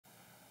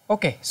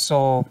Okay,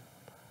 so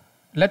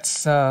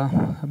let's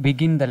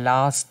begin the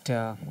last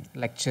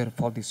lecture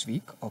for this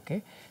week.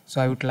 Okay, so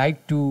I would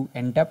like to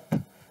end up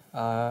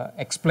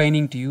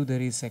explaining to you there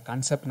is a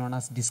concept known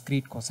as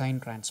discrete cosine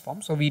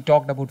transform. So we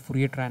talked about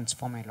Fourier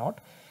transform a lot,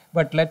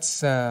 but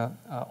let's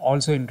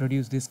also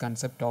introduce this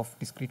concept of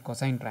discrete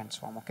cosine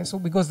transform. Okay, so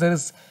because there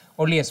is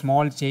only a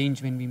small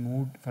change when we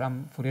moved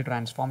from Fourier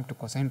transform to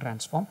cosine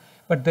transform,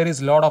 but there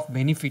is a lot of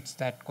benefits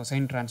that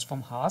cosine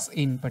transform has,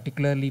 in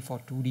particularly for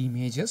 2D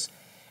images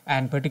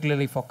and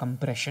particularly for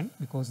compression,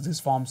 because this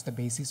forms the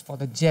basis for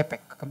the JPEG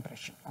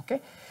compression.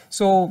 Okay,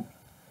 so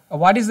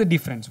what is the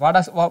difference?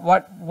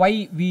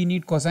 Why we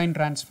need cosine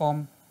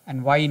transform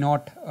and why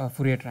not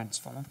Fourier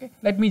transform? Okay,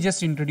 let me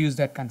just introduce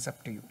that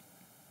concept to you.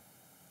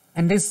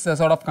 And this sort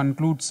of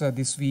concludes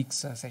this week's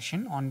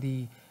session on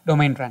the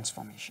domain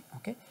transformation.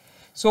 Okay,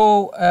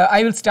 so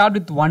I will start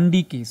with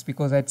 1D case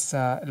because it's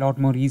a lot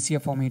more easier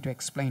for me to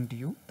explain to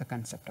you the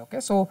concept.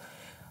 Okay, so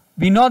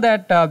we know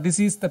that this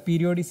is the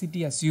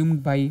periodicity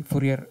assumed by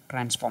Fourier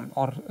transform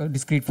or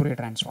discrete Fourier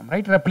transform,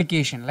 right?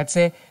 Replication. Let's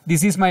say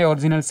this is my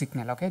original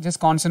signal. Okay, just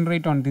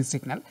concentrate on this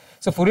signal.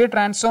 So Fourier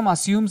transform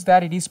assumes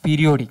that it is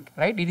periodic,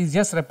 right? It is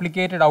just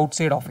replicated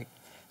outside of it.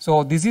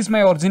 So this is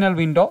my original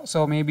window.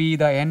 So maybe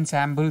the n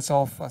samples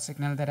of a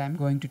signal that I am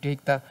going to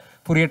take the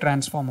Fourier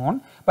transform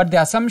on. But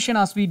the assumption,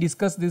 as we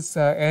discussed this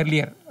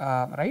earlier,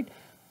 right?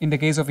 In the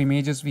case of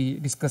images, we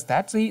discussed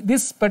that. So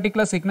this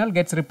particular signal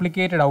gets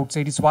replicated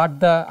outside is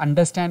what the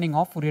understanding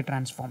of Fourier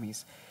transform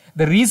is.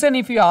 The reason,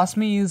 if you ask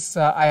me, is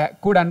I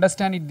could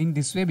understand it in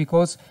this way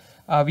because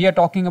we are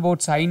talking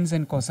about sines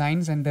and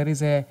cosines, and there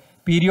is a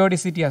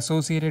periodicity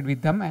associated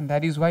with them, and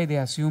that is why they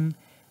assume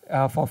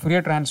for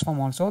Fourier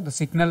transform also the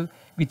signal,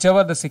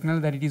 whichever the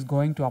signal that it is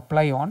going to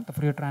apply on the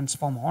Fourier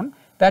transform on,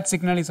 that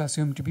signal is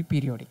assumed to be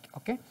periodic.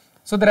 Okay.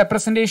 So the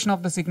representation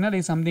of the signal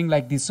is something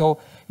like this. So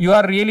you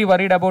are really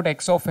worried about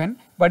x of n,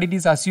 but it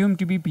is assumed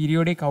to be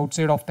periodic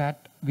outside of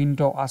that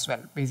window as well.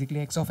 Basically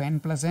x of n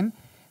plus n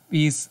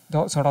is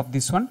sort of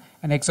this one,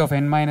 and x of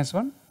n minus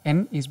 1,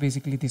 n is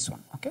basically this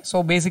one. Okay,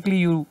 so basically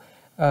you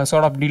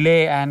sort of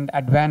delay and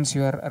advance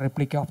your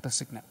replica of the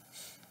signal.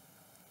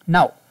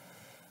 Now,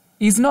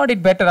 is not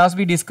it better, as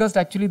we discussed,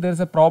 actually there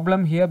is a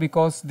problem here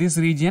because this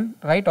region,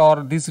 right,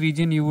 or this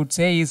region you would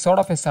say is sort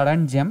of a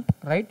sudden jump,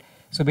 right?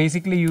 So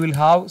basically you will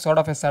have sort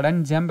of a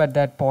sudden jump at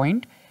that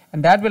point,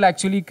 and that will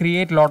actually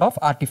create a lot of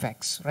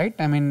artifacts, right?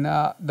 I mean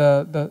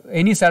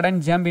any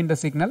sudden jump in the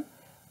signal,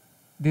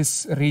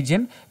 this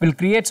region will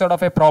create sort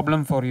of a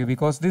problem for you,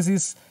 because this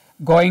is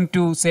going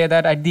to say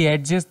that at the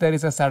edges there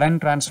is a sudden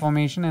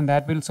transformation, and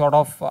that will sort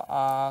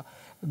of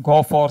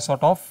go for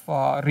sort of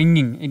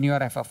ringing in your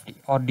FFT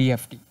or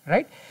DFT,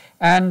 right?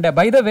 And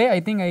by the way,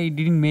 I think I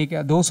didn't make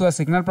those who are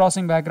signal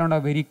processing background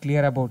are very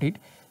clear about it.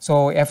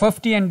 So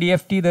FFT and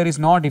DFT, there is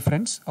no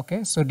difference.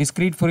 Okay, so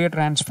discrete Fourier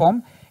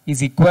transform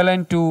is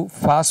equivalent to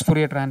fast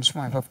Fourier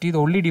transform FFT. The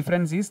only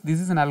difference is this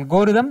is an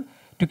algorithm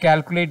to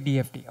calculate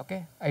DFT.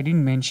 Okay, I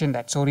didn't mention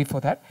that, sorry for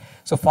that.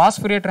 So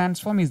fast Fourier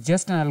transform is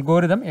just an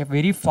algorithm, a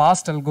very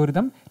fast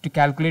algorithm to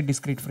calculate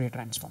discrete Fourier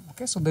transform.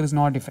 Okay, so there is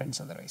no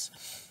difference otherwise.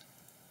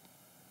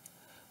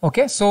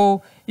 Okay,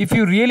 so if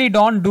you really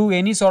don't do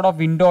any sort of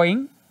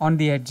windowing on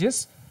the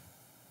edges,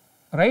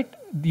 right,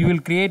 you will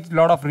create a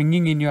lot of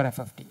ringing in your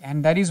FFT,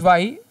 and that is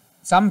why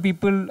some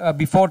people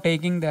before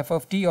taking the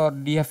FFT or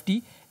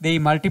DFT, they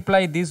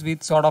multiply this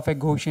with sort of a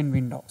Gaussian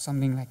window,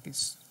 something like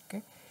this.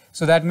 Okay,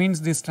 so that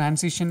means this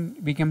transition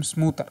becomes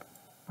smoother.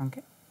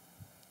 Okay,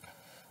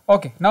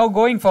 okay, now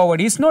going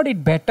forward, is not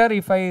it better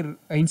if I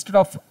instead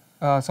of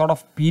sort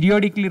of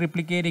periodically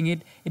replicating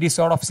it, it is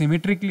sort of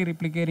symmetrically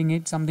replicating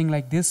it, something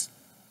like this,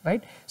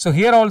 right? So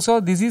here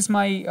also this is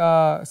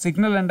my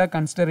signal under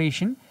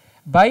consideration,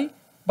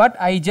 but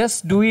I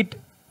just do it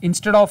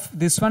instead of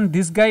this one,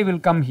 this guy will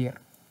come here.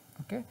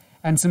 Okay,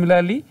 and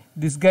similarly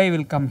this guy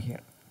will come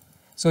here.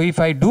 So if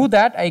I do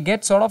that, I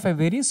get sort of a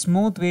very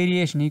smooth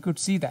variation. You could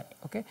see that.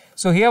 Okay,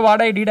 so here what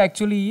I did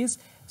actually is,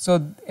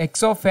 so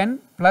x of n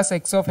plus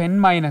x of n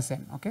minus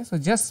n. Okay, so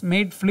just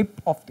made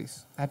flip of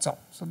this, that's all.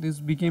 So this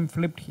became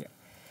flipped here.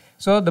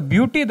 So the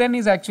beauty then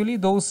is actually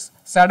those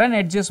sudden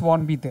edges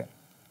won't be there,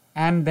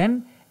 and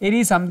then it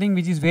is something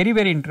which is very,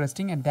 very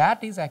interesting, and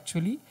that is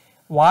actually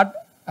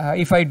what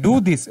if I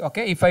do this,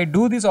 okay, if I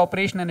do this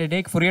operation and I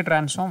take Fourier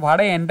transform, what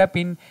I end up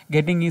in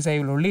getting is I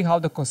will only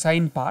have the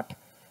cosine part.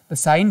 The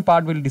sine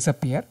part will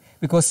disappear,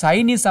 because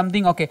sine is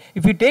something, okay,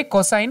 if you take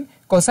cosine,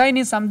 cosine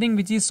is something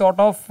which is sort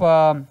of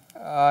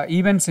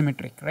even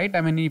symmetric, right?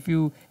 I mean,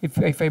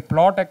 if I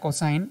plot a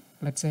cosine,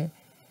 let's say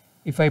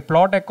if I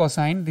plot a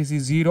cosine, this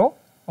is 0,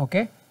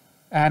 okay,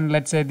 and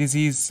let's say this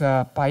is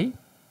pi,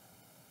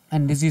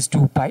 and this is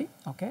 2 pi,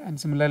 okay, and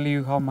similarly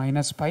you have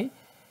minus pi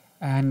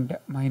and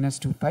minus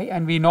 2 pi,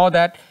 and we know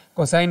that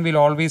cosine will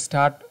always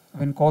start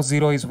when cos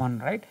 0 is 1,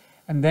 right,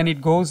 and then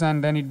it goes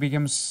and then it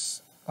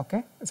becomes,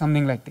 okay,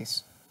 something like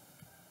this,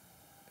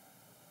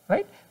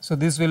 right? So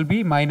this will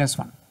be minus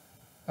 1,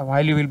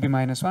 value will be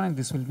 -1 and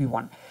this will be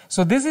 1.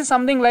 So this is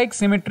something like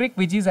symmetric,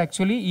 which is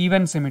actually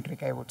even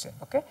symmetric, I would say.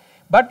 Okay,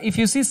 but if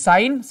you see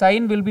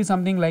sine will be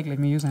something like, let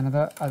me use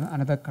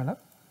another color.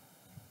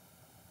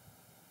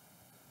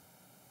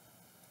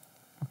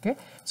 Okay,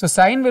 so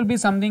sine will be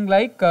something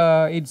like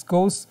it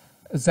goes,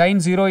 sine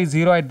 0 is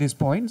 0 at this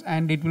point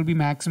and it will be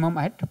maximum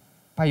at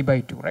pi by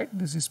 2, right?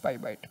 This is pi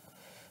by 2.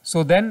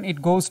 So then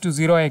it goes to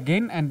 0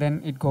 again and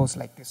then it goes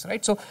like this,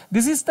 right? So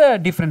this is the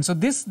difference. So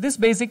this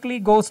basically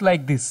goes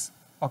like this.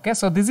 Okay,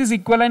 so this is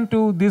equivalent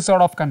to this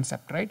sort of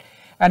concept, right?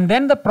 And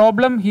then the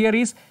problem here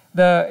is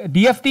the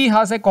DFT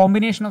has a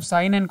combination of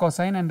sine and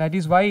cosine, and that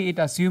is why it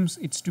assumes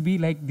it's to be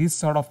like this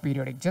sort of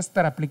periodic, just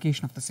the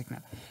replication of the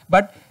signal.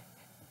 But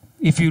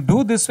if you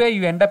do this way,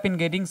 you end up in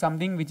getting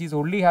something which is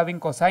only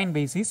having cosine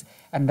basis,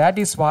 and that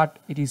is what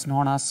it is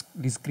known as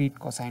discrete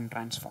cosine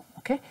transform.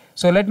 Okay,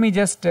 so let me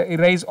just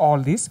erase all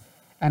this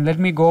and let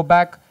me go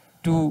back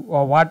to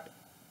what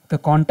the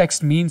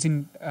context means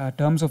in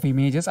terms of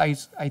images. I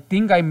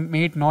think I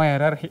made no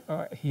error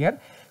here.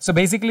 So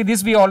basically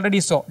this we already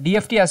saw.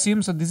 DFT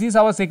assumes, so this is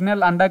our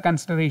signal under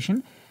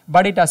consideration,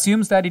 but it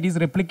assumes that it is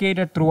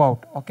replicated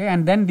throughout. Okay,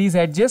 and then these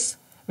edges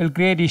will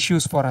create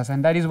issues for us,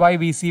 and that is why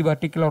we see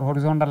vertical or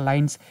horizontal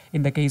lines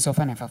in the case of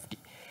an FFT.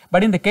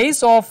 But in the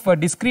case of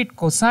discrete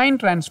cosine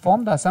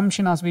transform, the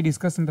assumption, as we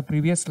discussed in the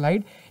previous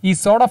slide,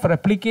 is sort of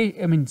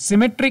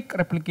symmetric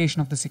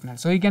replication of the signal.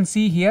 So you can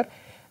see here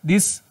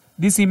this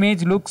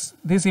image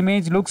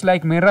looks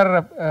like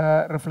mirror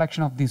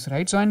reflection of this,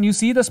 right? So and you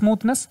see the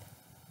smoothness.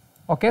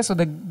 Okay, so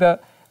the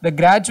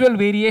gradual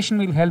variation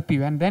will help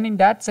you, and then in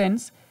that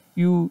sense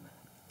you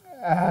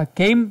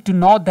came to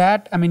know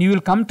that, you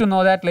will come to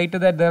know that later,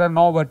 that there are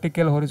no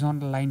vertical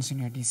horizontal lines in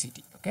your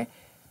DCT. Okay,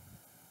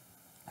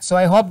 so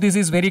I hope this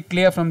is very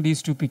clear from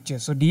these two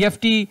pictures. So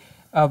DFT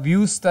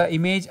views the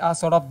image as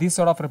sort of this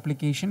sort of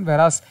replication,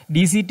 whereas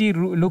DCT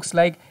looks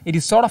like it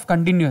is sort of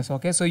continuous.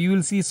 Okay, so you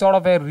will see sort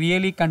of a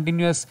really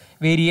continuous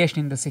variation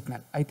in the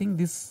signal. I think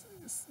this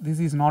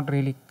is not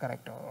really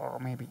correct, or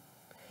maybe.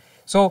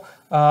 So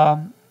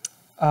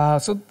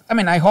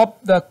I hope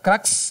the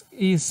crux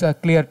is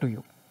clear to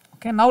you.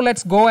 Okay, now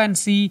let's go and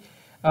see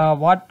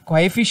what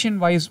coefficient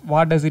wise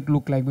what does it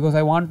look like, because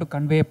I want to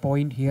convey a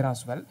point here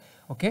as well.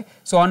 Okay,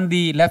 so on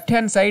the left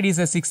hand side is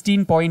a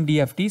 16-point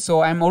DFT.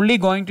 So I'm only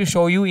going to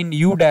show you in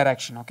U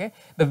direction. Okay,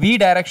 the V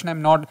direction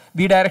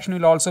V direction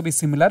will also be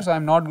similar, so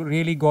I'm not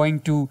really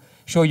going to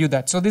show you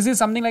that. So this is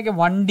something like a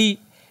 1D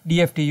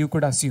DFT, you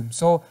could assume.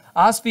 So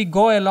as we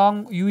go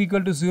along, U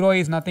equal to 0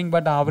 is nothing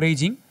but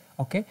averaging.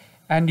 Okay,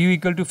 and U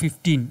equal to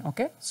 15.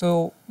 Okay,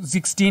 so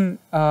 16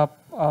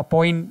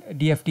 point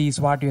DFT is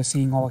what you are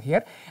seeing over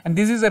here, and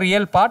this is the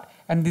real part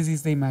and this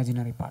is the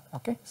imaginary part.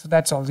 Okay, so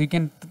that's all. So you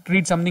can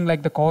treat something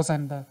like the cos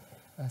and the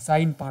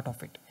sine part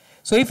of it.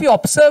 So if you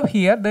observe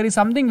here, there is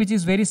something which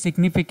is very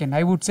significant,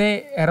 I would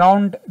say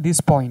around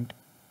this point.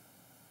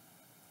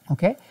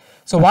 Okay,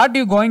 so what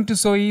you're going to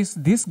show is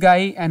this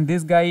guy and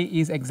this guy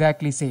is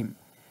exactly same.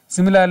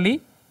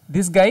 Similarly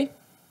this guy,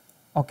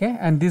 okay,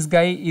 and this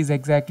guy is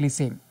exactly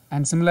same,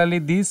 and similarly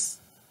these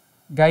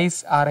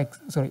guys are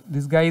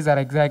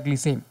exactly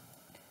same,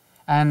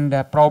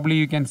 and probably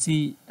you can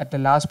see at the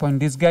last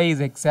point this guy is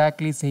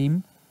exactly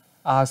same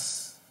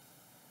as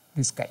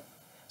this guy.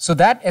 So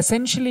that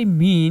essentially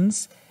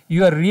means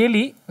you are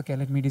really, okay,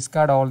 let me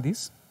discard all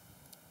this.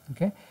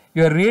 Okay,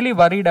 you are really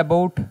worried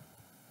about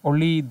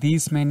only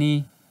these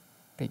many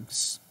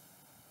things.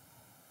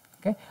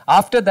 Okay,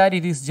 after that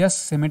it is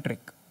just symmetric.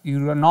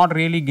 You are not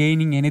really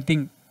gaining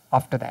anything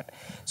after that.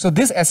 So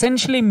this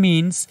essentially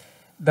means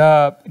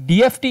the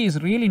DFT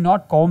is really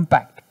not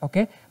compact.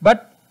 Okay,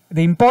 but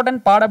the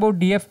important part about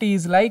DFT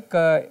is like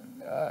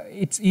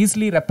it's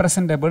easily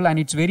representable and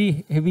it's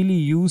very heavily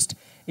used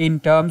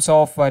in terms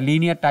of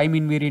linear time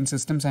invariant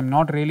systems. I'm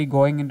not really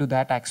going into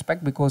that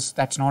aspect because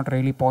that's not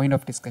really point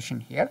of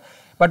discussion here.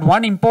 But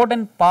one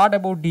important part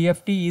about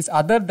DFT is,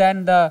 other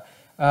than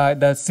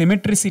the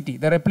symmetricity,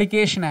 the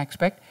replication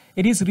aspect,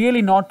 it is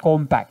really not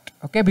compact.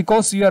 Okay,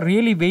 because you are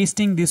really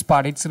wasting this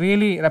part. It's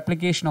really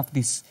replication of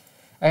this.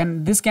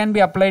 And this can be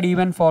applied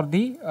even for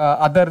the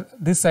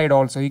this side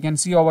also. You can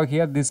see over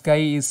here, this guy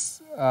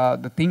is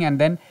the thing, and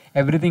then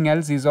everything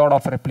else is sort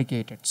of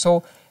replicated.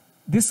 So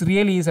this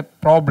really is a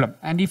problem.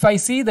 And if I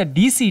see the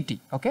DCT,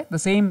 okay, the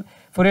same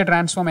Fourier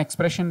transform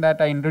expression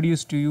that I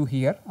introduced to you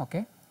here,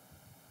 okay.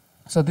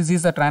 So this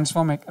is the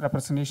transform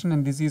representation,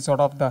 and this is sort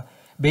of the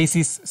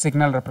basis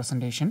signal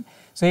representation.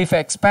 So if I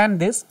expand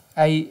this,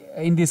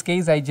 in this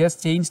case I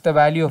just change the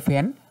value of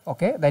n,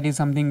 okay, that is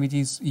something which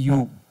is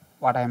U,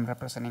 what I am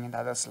representing in the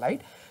other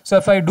slide. So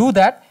if I do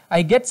that,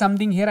 I get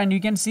something here, and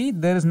you can see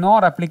there is no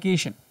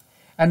replication,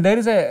 and there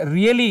is a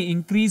really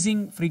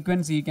increasing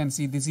frequency. You can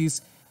see this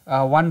is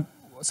one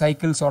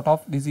cycle sort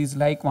of, this is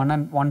like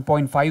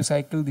 1.5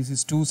 cycle, this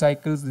is 2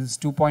 cycles, this is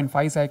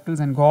 2.5 cycles,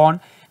 and go on,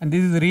 and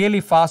this is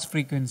really fast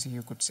frequency,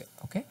 you could say.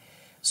 Okay,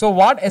 so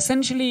what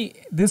essentially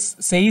this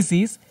says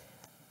is,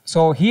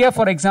 so here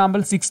for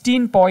example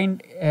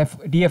 16-point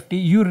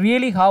DFT, you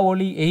really have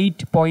only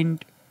 8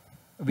 point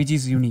which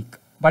is unique.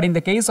 but in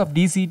the case of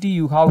DCT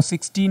you have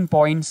 16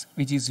 points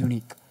which is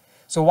unique.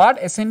 So what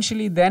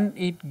essentially then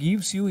it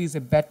gives you is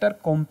a better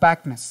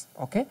compactness.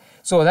 Okay,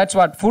 so that's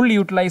what full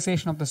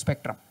utilization of the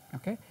spectrum.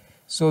 Okay,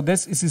 so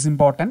this is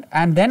important.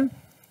 And then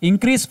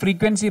increased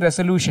frequency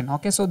resolution.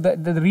 Okay, so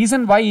the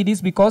reason why it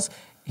is because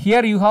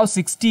here you have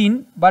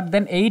 16 but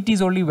then 8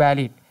 is only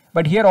valid,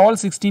 but here all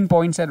 16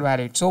 points are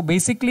valid. So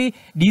basically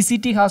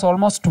DCT has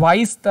almost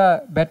twice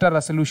the better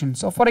resolution.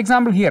 So for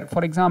example here,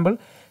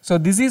 so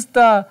this is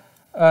the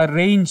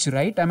range,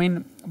 right? I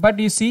mean, but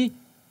you see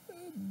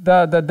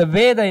the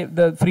way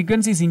the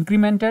frequency is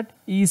incremented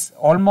is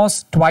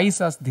almost twice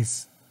as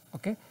this.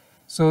 Okay,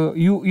 so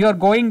you are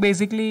going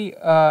basically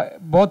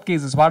both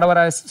cases, whatever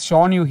I has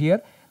shown you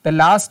here, the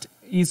last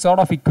is sort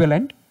of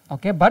equivalent.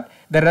 Okay, but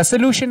the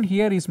resolution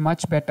here is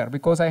much better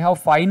because I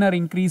have finer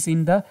increase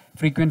in the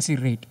frequency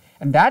rate,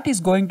 and that is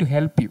going to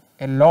help you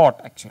a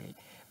lot actually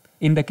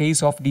in the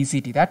case of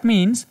DCT. That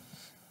means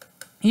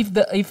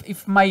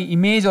if my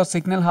image or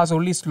signal has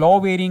only slow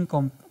varying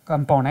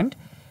component,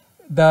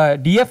 the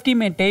DFT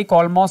may take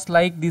almost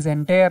like this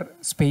entire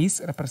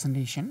space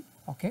representation.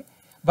 Okay,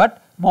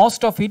 but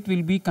most of it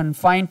will be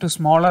confined to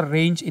smaller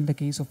range in the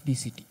case of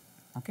DCT.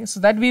 Okay, so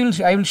that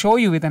I will show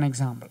you with an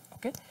example.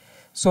 Okay,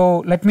 so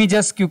let me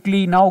just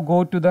quickly now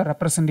go to the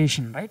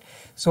representation, right?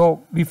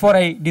 So before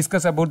I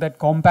discuss about that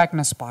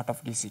compactness part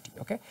of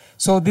DCT. Okay,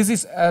 so this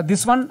is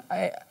this one.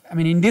 I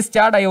mean, in this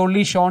chart I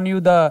only shown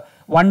you the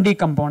 1D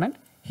component.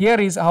 Here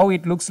is how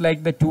it looks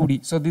like the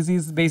 2D. So this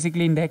is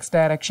basically in the x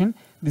direction,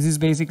 this is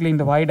basically in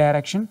the y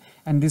direction,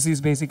 and this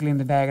is basically in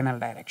the diagonal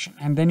direction.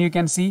 And then you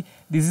can see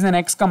this is an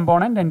x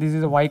component and this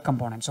is a y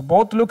component. So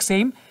both look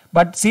same,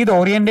 but see the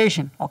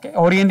orientation. Okay,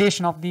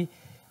 orientation of the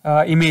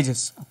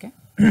images. Okay.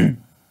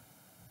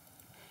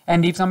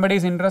 And if somebody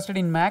is interested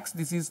in max,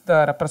 this is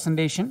the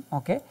representation.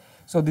 Okay,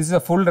 so this is a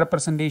full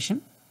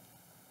representation.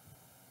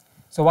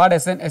 So what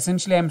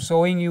essentially I am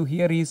showing you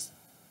here is,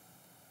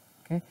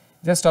 okay,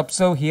 just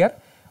observe here.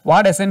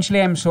 What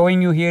essentially I am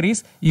showing you here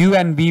is u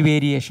and v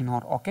variation,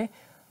 or okay.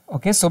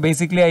 So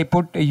basically I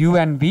put u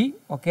and v.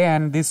 Okay,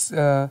 and this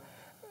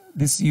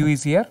u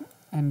is here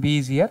and v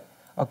is here.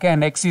 Okay,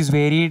 and x is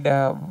varied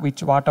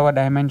which whatever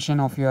dimension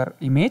of your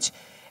image.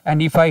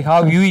 And if I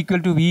have u equal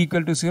to v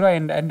equal to 0, I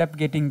end up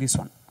getting this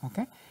one.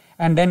 Okay,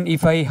 and then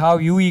if I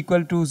have u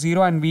equal to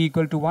 0 and v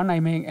equal to 1, I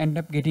may end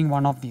up getting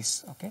one of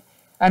these. Okay,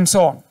 and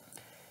so on.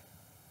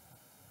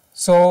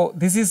 So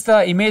this is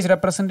the image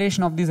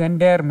representation of this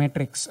entire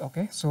matrix.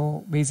 Okay,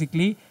 so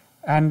basically,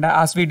 and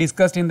as we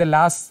discussed in the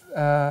last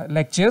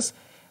lectures,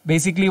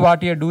 basically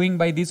what you are doing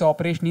by this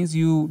operation is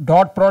you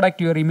dot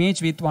product your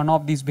image with one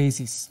of these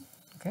bases.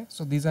 Okay,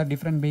 so these are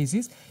different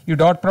bases. You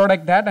dot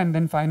product that, and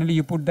then finally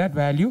you put that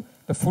value,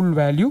 the full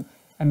value,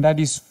 and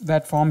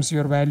that forms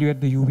your value at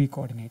the UV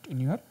coordinate in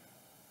your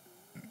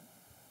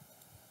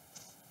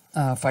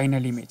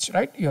final image,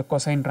 right? Your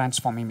cosine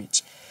transform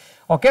image.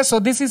 Okay, so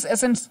this is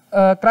essence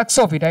crux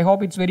of it. I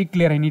hope it's very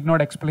clear. I need not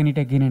explain it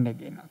again and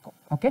again.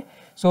 Okay,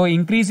 so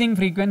increasing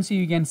frequency,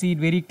 you can see it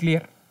very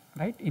clear,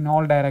 right? In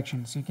all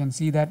directions, you can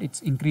see that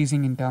it's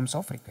increasing in terms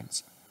of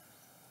frequency.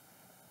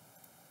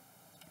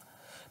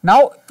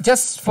 Now,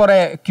 just for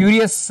a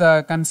curious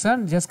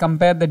concern, just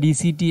compare the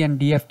DCT and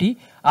DFT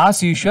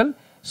as usual.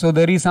 So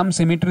there is some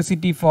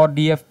symmetricity for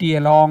DFT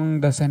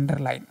along the center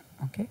line.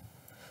 Okay,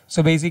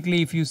 so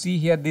basically, if you see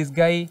here, this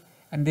guy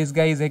and this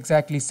guy is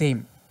exactly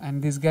same,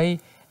 and this guy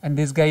and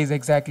this guy is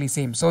exactly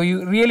same. So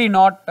you really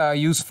not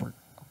useful.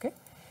 Okay,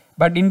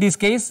 but in this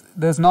case,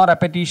 there's no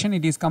repetition.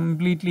 It is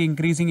completely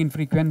increasing in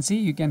frequency.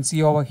 You can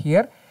see over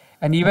here,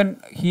 and even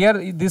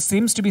here, this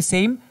seems to be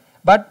same.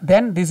 But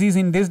then this is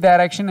in this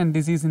direction and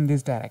this is in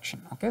this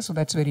direction. Okay, so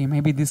that's very,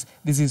 maybe this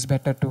is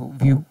better to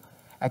view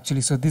actually.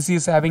 So this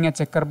is having a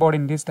checkerboard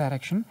in this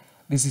direction,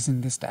 this is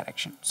in this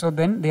direction. So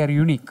then they are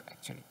unique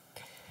actually.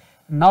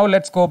 Now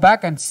let's go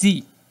back and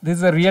see. This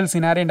is a real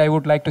scenario and I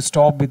would like to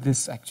stop with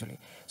this actually.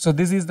 So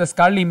this is the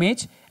skull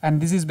image and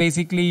this is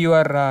basically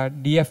your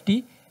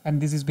DFT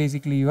and this is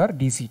basically your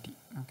DCT.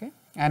 Okay,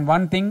 and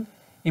one thing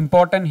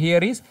important here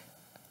is,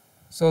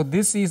 so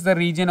this is the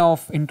region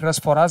of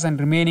interest for us, and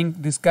remaining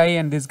this guy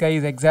and this guy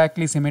is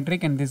exactly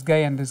symmetric and this guy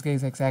and this guy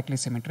is exactly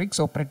symmetric.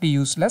 So pretty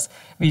useless.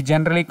 We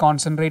generally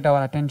concentrate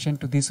our attention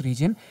to this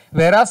region.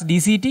 Whereas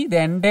DCT,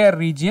 the entire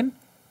region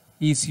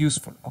is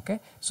useful. Okay,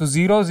 so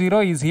 0,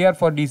 0 is here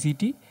for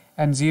DCT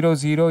and 0,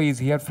 0 is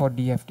here for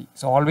DFT.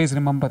 So always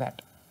remember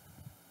that.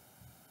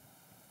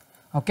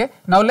 Okay,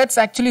 now let's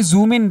actually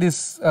zoom in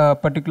this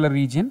particular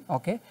region.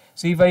 Okay,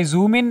 so if I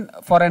zoom in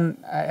for an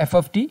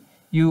FFT,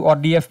 or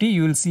DFT,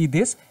 you will see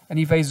this, and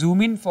if I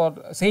zoom in for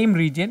same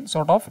region,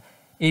 sort of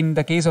in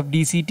the case of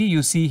DCT,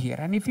 you see here,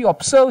 and if you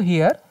observe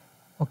here,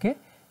 okay,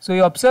 so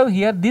you observe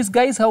here, these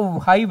guys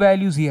have high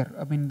values here.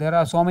 I mean, there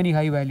are so many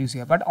high values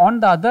here, but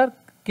on the other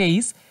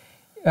case,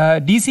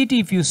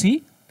 DCT, if you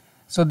see,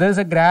 so there is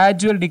a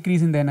gradual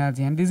decrease in the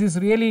energy, and this is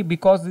really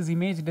because this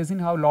image doesn't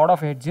have a lot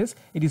of edges.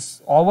 It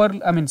is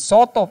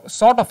sort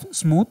of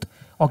smooth.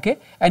 Okay,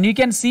 and you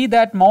can see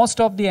that most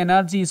of the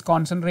energy is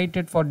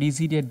concentrated for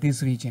DCT at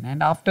this region,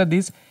 and after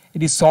this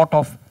it is sort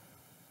of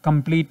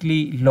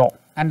completely low.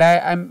 And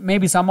I'm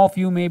maybe some of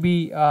you may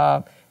be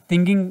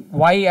thinking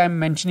why I'm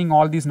mentioning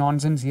all this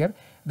nonsense here.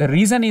 The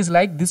reason is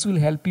like this will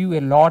help you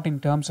a lot in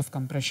terms of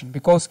compression,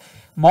 because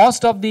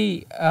most of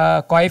the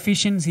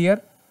coefficients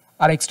here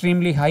are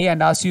extremely high,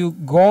 and as you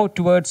go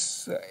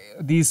towards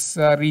these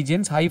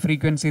regions, high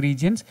frequency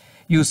regions,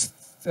 you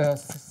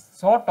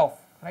sort of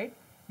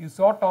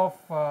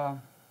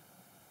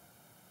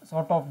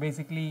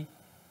basically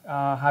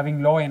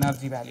having low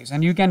energy values,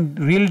 and you can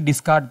really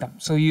discard them.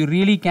 So you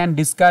really can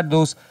discard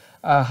those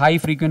high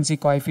frequency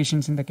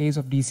coefficients in the case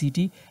of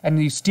DCT,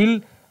 and you still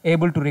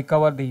able to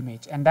recover the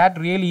image. And that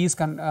really is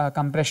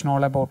compression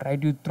all about,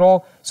 right? You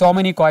throw so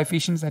many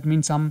coefficients, that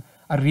means some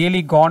are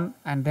really gone,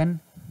 and then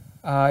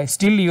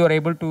still you are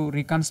able to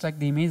reconstruct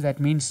the image. That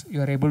means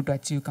you are able to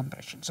achieve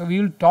compression. So we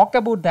will talk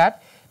about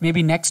that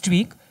maybe next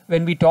week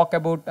when we talk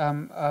about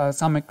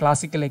some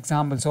classical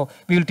examples. So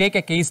we will take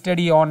a case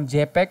study on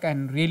JPEG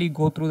and really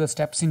go through the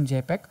steps in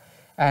JPEG.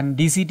 And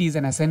DCT is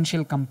an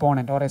essential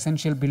component or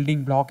essential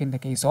building block in the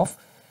case of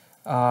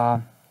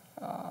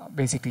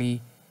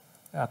basically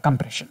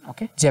compression.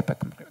 Okay,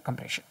 JPEG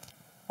compression.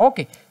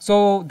 Okay,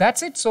 so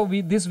that's it. So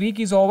this week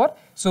is over.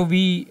 So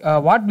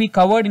what we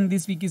covered in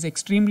this week is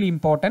extremely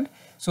important.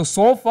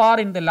 So far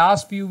in the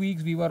last few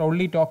weeks we were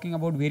only talking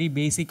about very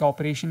basic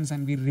operations,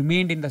 and we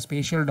remained in the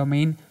spatial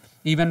domain,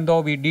 even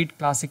though we did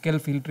classical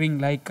filtering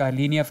like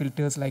linear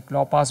filters like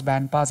low pass,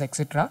 band pass,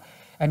 etc.,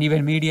 and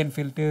even median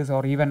filters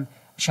or even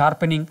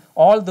sharpening.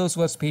 All those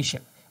were spatial.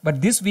 But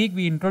this week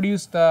we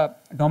introduced the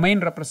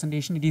domain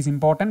representation. It is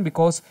important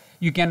because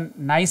you can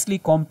nicely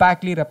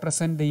compactly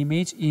represent the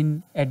image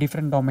in a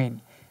different domain.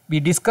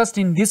 We discussed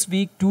in this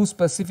week two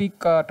specific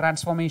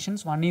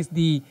transformations. One is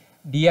the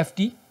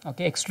DFT,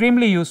 okay,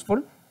 extremely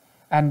useful,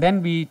 and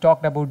then we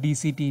talked about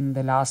DCT in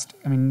the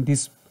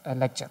this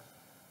lecture.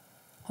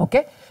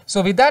 Okay,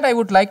 so with that I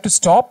would like to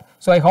stop.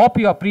 So I hope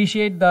you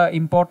appreciate the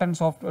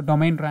importance of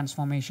domain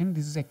transformation.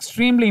 This is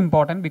extremely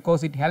important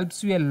because it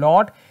helps you a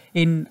lot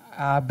in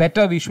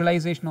better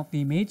visualization of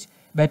the image,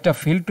 better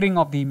filtering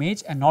of the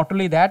image, and not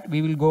only that,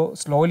 we will go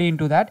slowly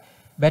into that,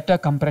 better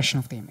compression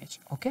of the image.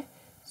 Okay,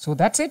 so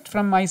that's it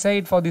from my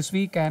side for this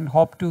week, and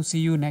hope to see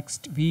you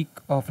next week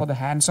for the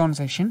hands-on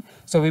session.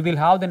 So we will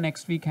have the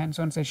next week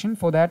hands-on session.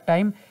 For that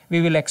time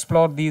we will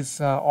explore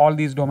these all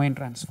these domain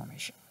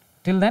transformation.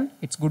 Till then,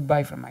 it's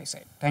goodbye from my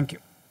side. Thank you.